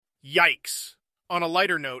Yikes. On a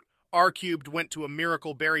lighter note, R-Cubed went to a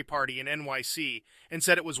Miracle Berry party in NYC and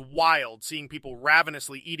said it was wild seeing people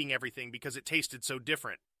ravenously eating everything because it tasted so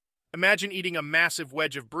different. Imagine eating a massive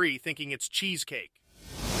wedge of brie thinking it's cheesecake.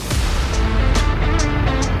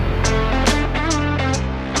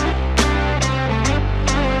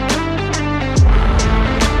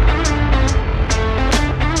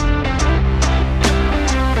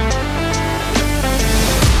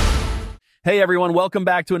 Hey everyone, welcome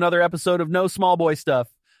back to another episode of No Small Boy Stuff.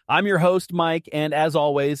 I'm your host, Mike, and as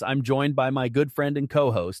always, I'm joined by my good friend and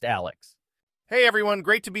co-host, Alex. Hey everyone,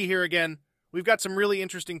 great to be here again. We've got some really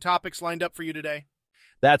interesting topics lined up for you today.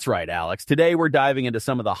 That's right, Alex. Today we're diving into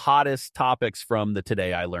some of the hottest topics from the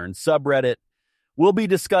Today I Learned subreddit. We'll be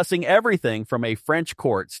discussing everything from a French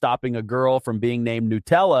court stopping a girl from being named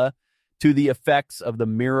Nutella to the effects of the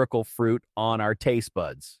miracle fruit on our taste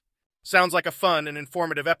buds. Sounds like a fun and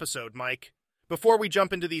informative episode, Mike. Before we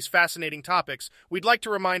jump into these fascinating topics, we'd like to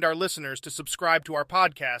remind our listeners to subscribe to our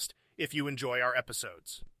podcast if you enjoy our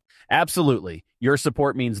episodes. Absolutely. Your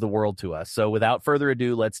support means the world to us. So without further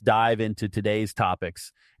ado, let's dive into today's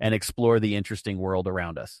topics and explore the interesting world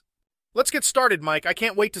around us. Let's get started, Mike. I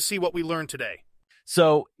can't wait to see what we learn today.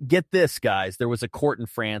 So get this, guys. There was a court in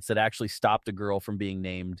France that actually stopped a girl from being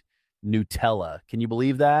named Nutella. Can you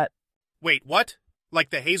believe that? Wait, what? Like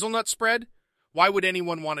the hazelnut spread? Why would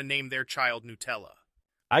anyone want to name their child Nutella?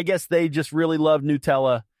 I guess they just really love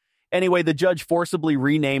Nutella. Anyway, the judge forcibly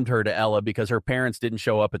renamed her to Ella because her parents didn't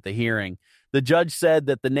show up at the hearing. The judge said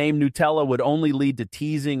that the name Nutella would only lead to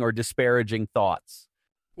teasing or disparaging thoughts.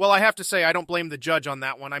 Well, I have to say I don't blame the judge on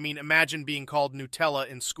that one. I mean, imagine being called Nutella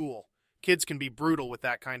in school. Kids can be brutal with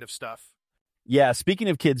that kind of stuff. Yeah, speaking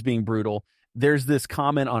of kids being brutal, there's this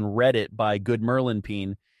comment on Reddit by Good Merlin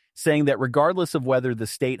Peen saying that regardless of whether the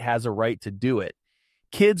state has a right to do it,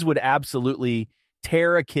 kids would absolutely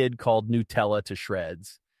tear a kid called Nutella to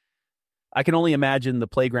shreds. I can only imagine the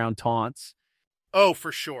playground taunts. Oh,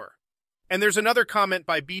 for sure. And there's another comment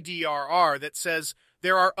by BDRR that says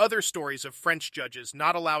there are other stories of French judges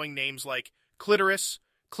not allowing names like clitoris,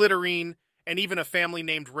 clitorine, and even a family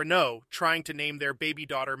named Renault trying to name their baby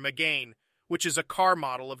daughter Megane, which is a car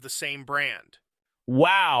model of the same brand.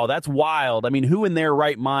 Wow, that's wild. I mean, who in their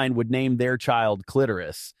right mind would name their child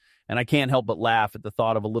Clitoris? And I can't help but laugh at the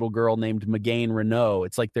thought of a little girl named Megane Renault.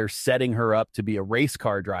 It's like they're setting her up to be a race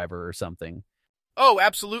car driver or something. Oh,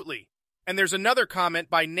 absolutely. And there's another comment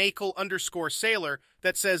by Nakel_Sailor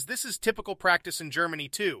that says this is typical practice in Germany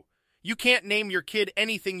too. You can't name your kid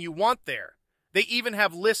anything you want there. They even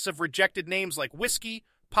have lists of rejected names like whiskey,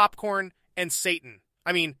 popcorn, and Satan.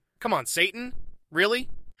 I mean, come on, Satan? Really?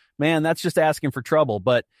 Man, that's just asking for trouble.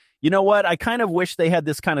 But you know what? I kind of wish they had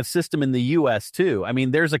this kind of system in the U.S. too. I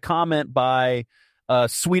mean, there's a comment by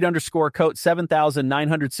sweet_coat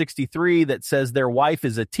 7963 that says their wife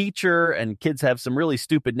is a teacher and kids have some really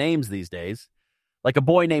stupid names these days. Like a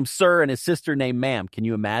boy named Sir and his sister named Ma'am. Can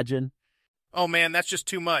you imagine? Oh man, that's just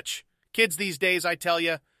too much. Kids these days, I tell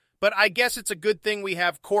you. But I guess it's a good thing we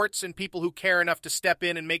have courts and people who care enough to step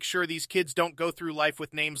in and make sure these kids don't go through life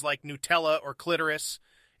with names like Nutella or clitoris.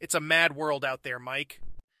 It's a mad world out there, Mike.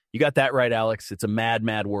 You got that right, Alex. It's a mad,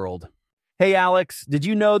 mad world. Hey, Alex, did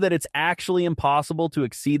you know that it's actually impossible to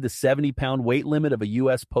exceed the 70-pound weight limit of a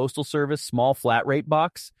U.S. Postal Service small flat rate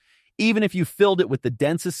box, even if you filled it with the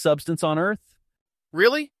densest substance on Earth?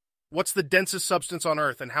 Really? What's the densest substance on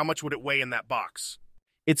Earth, and how much would it weigh in that box?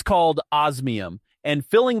 It's called osmium, and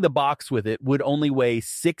filling the box with it would only weigh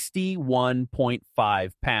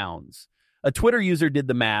 61.5 pounds. A Twitter user did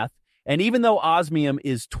the math, and even though osmium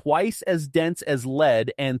is twice as dense as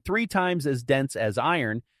lead and 3 times as dense as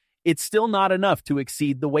iron, it's still not enough to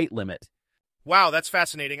exceed the weight limit. Wow, that's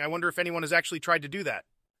fascinating. I wonder if anyone has actually tried to do that.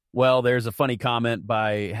 Well, there's a funny comment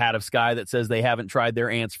by Hat of Sky that says they haven't tried their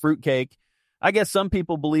aunt's fruitcake. I guess some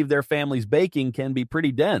people believe their family's baking can be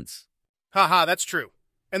pretty dense. Haha, that's true.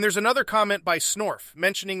 And there's another comment by Snorf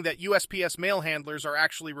mentioning that USPS mail handlers are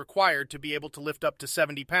actually required to be able to lift up to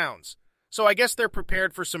 70 pounds. So I guess they're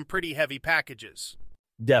prepared for some pretty heavy packages.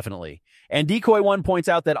 Definitely. And Decoy One points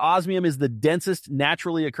out that osmium is the densest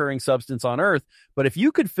naturally occurring substance on Earth, but if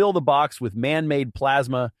you could fill the box with man-made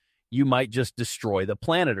plasma, you might just destroy the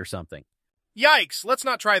planet or something. Yikes, let's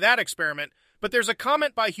not try that experiment. But there's a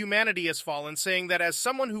comment by Humanity Has Fallen saying that as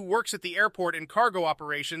someone who works at the airport in cargo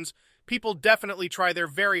operations, people definitely try their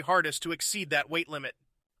very hardest to exceed that weight limit.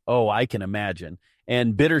 Oh, I can imagine.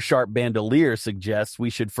 And Bitter Sharp Bandolier suggests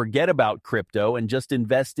we should forget about crypto and just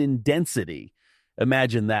invest in density.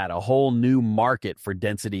 Imagine that, a whole new market for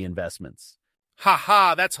density investments. Ha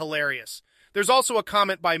ha, that's hilarious. There's also a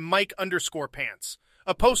comment by Mike_Pants.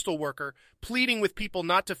 a postal worker pleading with people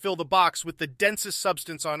not to fill the box with the densest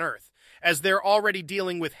substance on Earth, as they're already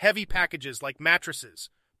dealing with heavy packages like mattresses,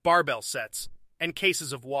 barbell sets, and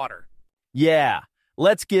cases of water. Yeah,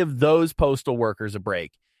 let's give those postal workers a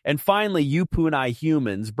break. And finally, You Punai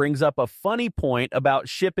Humans brings up a funny point about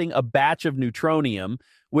shipping a batch of neutronium,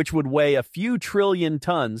 which would weigh a few trillion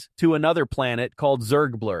tons, to another planet called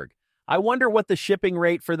Zergblurg. I wonder what the shipping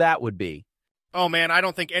rate for that would be. Oh man, I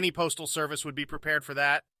don't think any postal service would be prepared for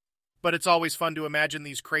that. But it's always fun to imagine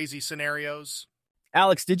these crazy scenarios.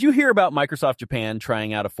 Alex, did you hear about Microsoft Japan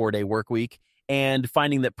trying out a 4-day work week and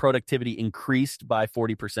finding that productivity increased by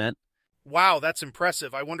 40%? Wow, that's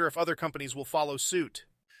impressive. I wonder if other companies will follow suit.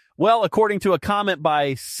 Well, according to a comment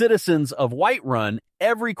by citizens of Whiterun,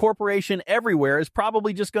 every corporation everywhere is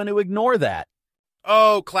probably just going to ignore that.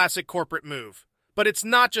 Oh, classic corporate move. But it's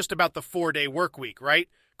not just about the 4-day work week, right?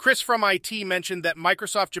 Chris from IT mentioned that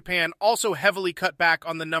Microsoft Japan also heavily cut back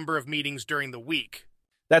on the number of meetings during the week.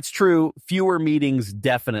 That's true. Fewer meetings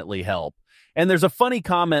definitely help. And there's a funny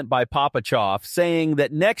comment by Papa Choff saying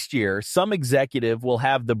that next year, some executive will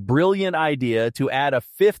have the brilliant idea to add a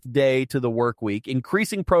 5th day to the work week,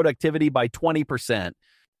 increasing productivity by 20%.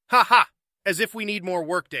 Ha ha! As if we need more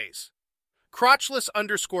work days.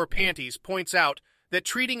 Crotchless_panties points out that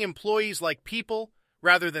treating employees like people,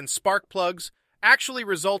 rather than spark plugs, actually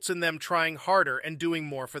results in them trying harder and doing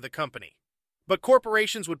more for the company. But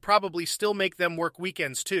corporations would probably still make them work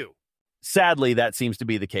weekends too. Sadly, that seems to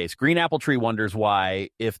be the case. Green Apple Tree wonders why,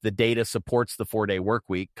 if the data supports the 4-day work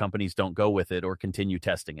week, companies don't go with it or continue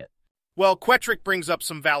testing it. Well, Quetrick brings up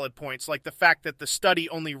some valid points, like the fact that the study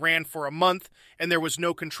only ran for a month and there was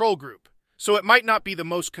no control group. So it might not be the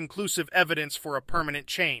most conclusive evidence for a permanent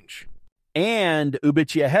change. And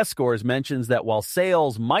Ubichia Heskors mentions that while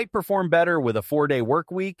sales might perform better with a 4-day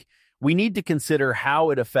work week, we need to consider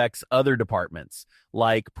how it affects other departments,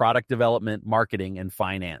 like product development, marketing, and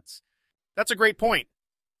finance. That's a great point.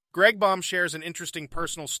 Greg Baum shares an interesting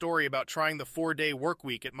personal story about trying the 4-day work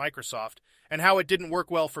week at Microsoft and how it didn't work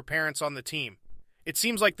well for parents on the team. It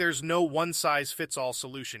seems like there's no one-size-fits-all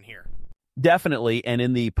solution here. Definitely, and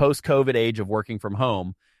in the post-COVID age of working from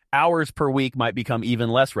home, hours per week might become even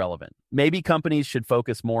less relevant. Maybe companies should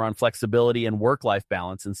focus more on flexibility and work-life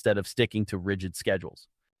balance instead of sticking to rigid schedules.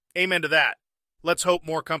 Amen to that. Let's hope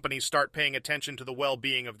more companies start paying attention to the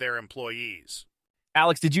well-being of their employees.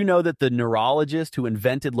 Alex, did you know that the neurologist who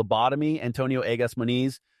invented lobotomy, Antonio Egas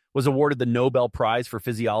Moniz, was awarded the Nobel Prize for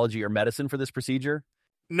Physiology or Medicine for this procedure?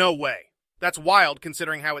 No way. That's wild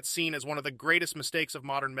considering how it's seen as one of the greatest mistakes of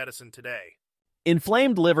modern medicine today.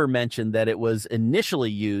 Inflamed Liver mentioned that it was initially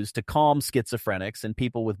used to calm schizophrenics and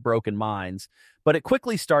people with broken minds, but it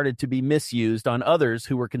quickly started to be misused on others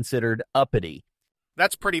who were considered uppity.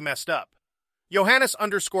 That's pretty messed up.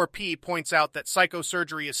 Johannes_P points out that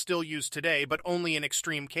psychosurgery is still used today, but only in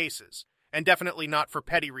extreme cases, and definitely not for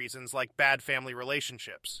petty reasons like bad family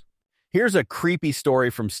relationships. Here's a creepy story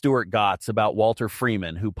from Stuart Gotts about Walter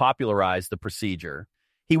Freeman, who popularized the procedure.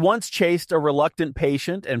 He once chased a reluctant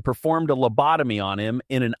patient and performed a lobotomy on him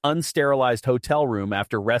in an unsterilized hotel room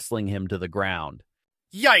after wrestling him to the ground.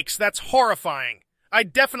 Yikes, that's horrifying.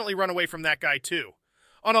 I'd definitely run away from that guy too.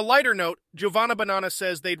 On a lighter note, Giovanna Banana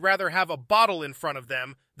says they'd rather have a bottle in front of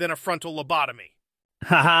them than a frontal lobotomy.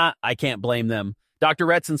 Haha, I can't blame them. Dr.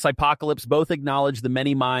 Retz and Psypocalypse both acknowledge the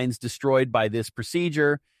many minds destroyed by this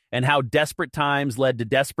procedure and how desperate times led to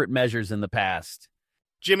desperate measures in the past.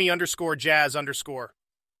 Jimmy_Jazz_.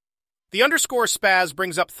 The underscore spaz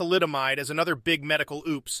brings up thalidomide as another big medical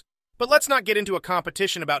oops, but let's not get into a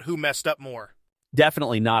competition about who messed up more.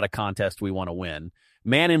 Definitely not a contest we want to win.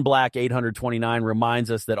 Man in Black 829 reminds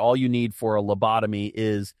us that all you need for a lobotomy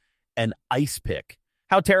is an ice pick.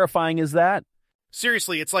 How terrifying is that?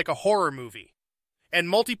 Seriously, it's like a horror movie. And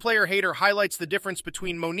Multiplayer Hater highlights the difference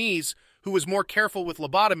between Moniz, who was more careful with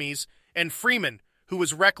lobotomies, and Freeman, who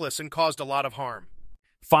was reckless and caused a lot of harm.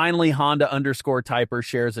 Finally, Honda_Typer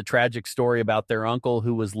shares a tragic story about their uncle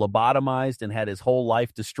who was lobotomized and had his whole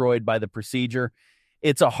life destroyed by the procedure.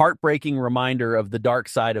 It's a heartbreaking reminder of the dark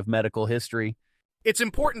side of medical history. It's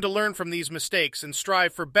important to learn from these mistakes and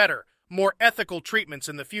strive for better, more ethical treatments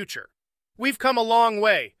in the future. We've come a long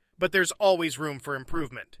way, but there's always room for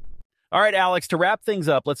improvement. All right, Alex, to wrap things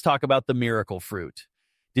up, let's talk about the miracle fruit.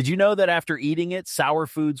 Did you know that after eating it, sour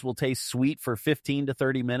foods will taste sweet for 15 to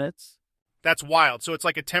 30 minutes? That's wild. So it's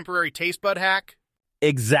like a temporary taste bud hack?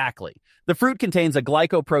 Exactly. The fruit contains a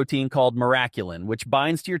glycoprotein called miraculin, which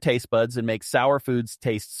binds to your taste buds and makes sour foods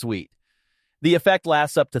taste sweet. The effect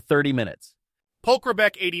lasts up to 30 minutes.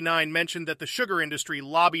 Polkrebeck89 mentioned that the sugar industry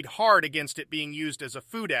lobbied hard against it being used as a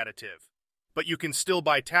food additive, but you can still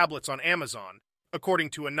buy tablets on Amazon. according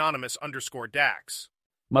to anonymous_Dax.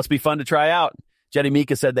 Must be fun to try out. Jenny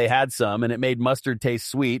Mika said they had some, and it made mustard taste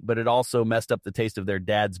sweet, but it also messed up the taste of their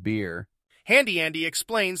dad's beer. Handy Andy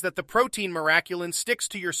explains that the protein miraculin sticks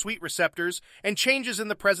to your sweet receptors and changes in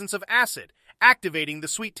the presence of acid, activating the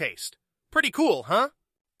sweet taste. Pretty cool, huh?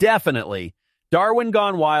 Definitely. Darwin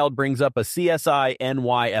Gone Wild brings up a CSI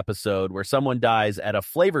NY episode where someone dies at a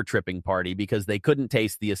flavor tripping party because they couldn't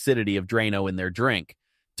taste the acidity of Drano in their drink.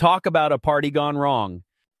 Talk about a party gone wrong.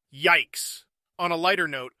 Yikes. On a lighter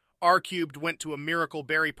note, R-Cubed went to a Miracle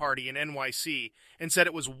Berry party in NYC and said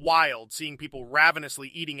it was wild seeing people ravenously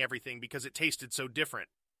eating everything because it tasted so different.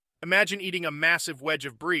 Imagine eating a massive wedge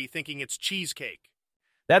of brie thinking it's cheesecake.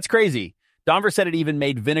 That's crazy. Donver said it even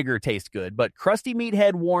made vinegar taste good, but Krusty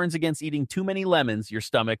Meathead warns against eating too many lemons. Your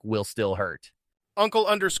stomach will still hurt.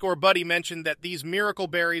 Uncle_Buddy mentioned that these miracle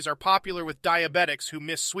berries are popular with diabetics who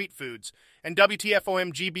miss sweet foods, and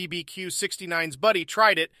WTFOMGBBQ69's buddy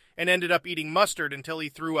tried it and ended up eating mustard until he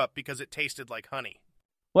threw up because it tasted like honey.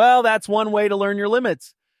 Well, that's one way to learn your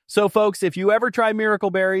limits. So, folks, if you ever try miracle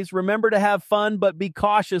berries, remember to have fun, but be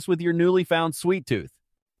cautious with your newly found sweet tooth.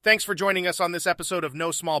 Thanks for joining us on this episode of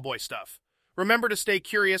No Small Boy Stuff. Remember to stay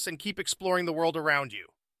curious and keep exploring the world around you.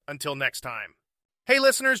 Until next time. Hey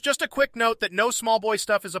listeners, just a quick note that No Small Boy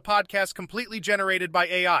Stuff is a podcast completely generated by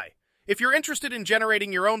AI. If you're interested in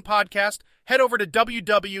generating your own podcast, head over to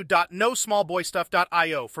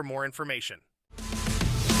www.nosmallboystuff.io for more information.